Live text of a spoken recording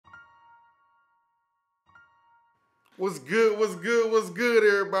What's good? What's good? What's good,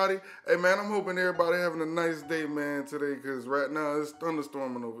 everybody? Hey, man, I'm hoping everybody having a nice day, man, today, because right now it's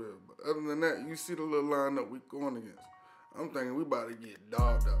thunderstorming over here. But other than that, you see the little lineup we going against. I'm thinking we about to get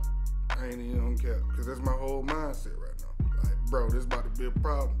dogged up. I ain't even on cap, because that's my whole mindset right now. Like, bro, this about to be a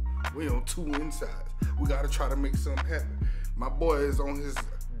problem. We on two insides. We got to try to make something happen. My boy is on his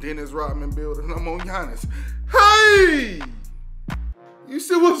Dennis Rodman build, and I'm on Giannis. Hey! You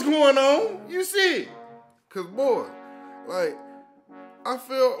see what's going on? You see it? Because, boy, like, I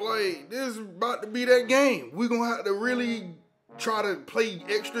felt like this is about to be that game. We're going to have to really try to play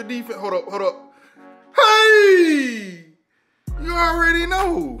extra defense. Hold up. Hey! You already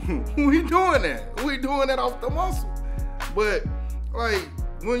know. We doing that. We doing that off the muscle. But, like,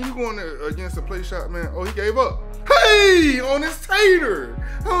 when you going against a play shot, man, oh, he gave up. Hey! On his tater.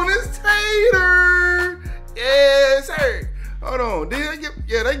 Yes, sir. Hold on. They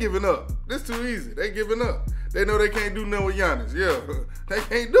giving up. This too easy. They giving up. They know they can't do nothing with Giannis. Yeah, they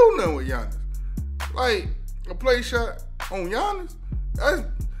can't do nothing with Giannis. Like, a play shot on Giannis,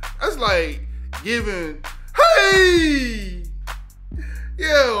 that's like giving, hey!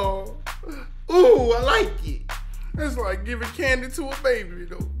 Yeah. Ooh, I like it. That's like giving candy to a baby,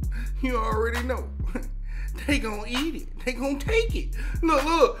 though. You already know. They gonna eat it. They gonna take it.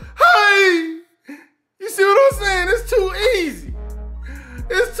 Look. Hey! You see what I'm saying? It's too easy.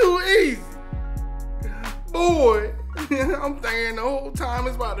 It's too easy. Boy, I'm thinking the whole time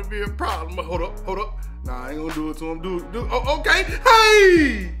it's about to be a problem. But hold up. Nah, I ain't gonna do it to him. Do. Oh, okay.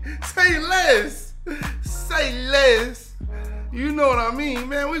 Hey! Say less. You know what I mean,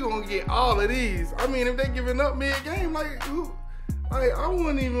 man. We gonna get all of these. I mean, if they giving up mid-game, like I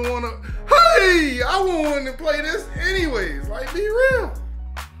wouldn't even wanna, hey! I wouldn't want to play this anyways. Like, be real.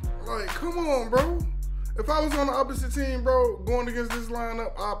 Like, come on, bro. If I was on the opposite team, bro, going against this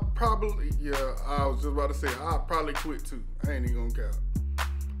lineup, I was just about to say, I'd probably quit too. I ain't even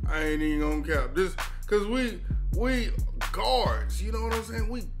gonna cap. Just because we guards, you know what I'm saying?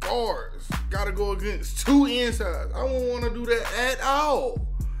 We guards. Gotta go against two insides. I don't want to do that at all.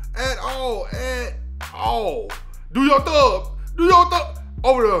 Do your thug.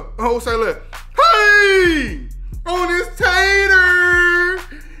 Over there. Oh, say left. Hey! On this tater.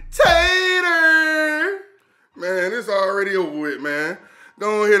 Man, it's already over with, man.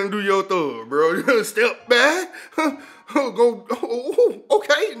 Go ahead and do your thug, bro. Step back. Go.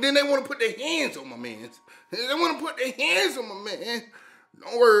 Okay. And then they want to put their hands on my man.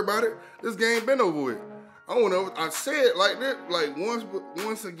 Don't worry about it. This game been over with. I said like this, like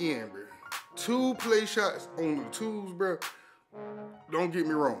once again, bro. 2 play shots on the twos, bro. Don't get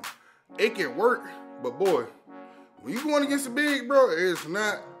me wrong. It can work, but boy, when you going against the big, bro, it's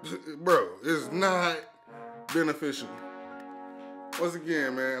not beneficial. Once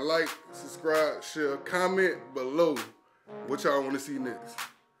again, man, like, subscribe, share, comment below what y'all want to see next.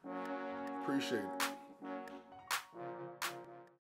 Appreciate it.